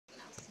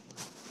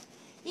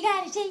You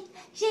gotta shake,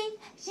 shake,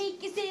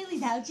 shake your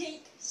sillies out.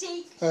 Shake,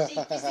 shake, shake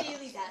your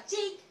sillies out.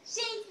 Shake,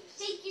 shake,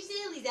 shake your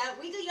sillies out.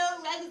 Wiggle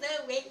your rags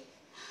away.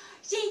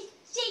 Shake,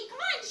 shake, come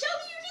on, show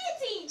me your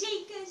dancing.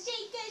 Shake,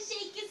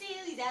 shake your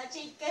sillies out.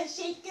 Shake,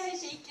 shake,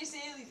 shake your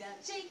sillies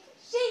out. Shake,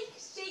 shake,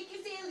 shake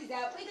your sillies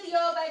out. Wiggle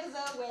your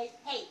rags away.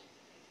 Hey,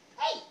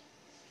 hey,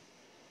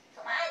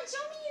 come on,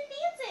 show me your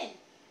dancing.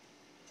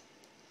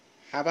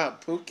 How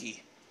about Pookie?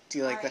 Do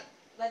you like that?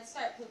 Let's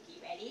start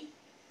Pookie. Ready?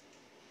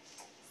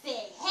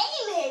 Say,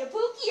 hey, little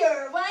Pookie,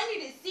 you're a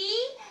wonder to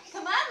see.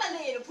 Come on, my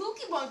little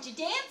Pookie, won't you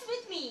dance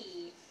with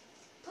me?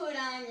 Put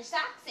on your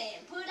socks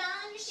and put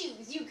on your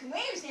shoes. You can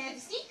wear snappy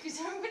sneakers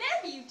or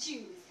whatever you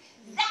choose.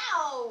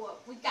 Now,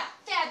 we've got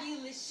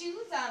fabulous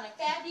shoes on our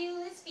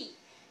fabulous feet.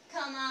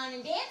 Come on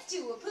and dance to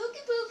a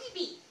Pookie Pookie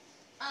beat.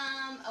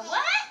 A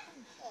what?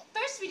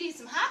 First we do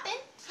some hopping.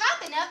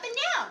 Hopping up and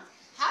down.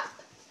 Hop,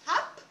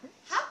 hop,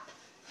 hop,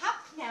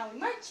 hop. Now we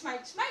march,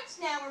 march,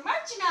 march. Now we're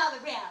marching all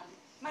around.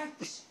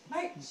 March,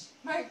 march,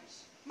 march,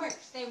 march.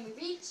 Then we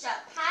reach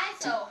up high,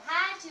 so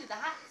high to the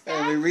hot sky.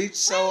 And we reach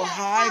so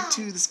high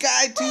to the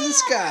sky, to the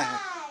sky.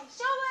 High.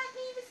 Show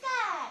me the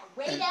sky.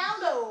 Way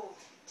down low,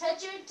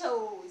 touch your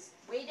toes.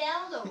 Way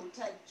down low,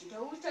 touch your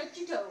toes, touch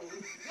your toes.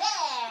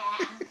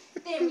 Yeah!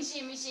 Then we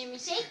shimmy, shimmy,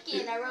 shake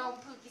in our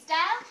own Pookie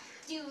style.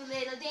 Do a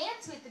little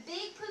dance with a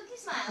big Pookie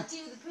smile.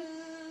 Do the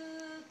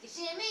Pookie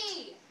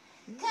shimmy.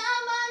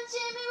 Come on,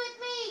 shimmy with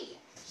me.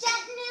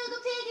 Chattanooga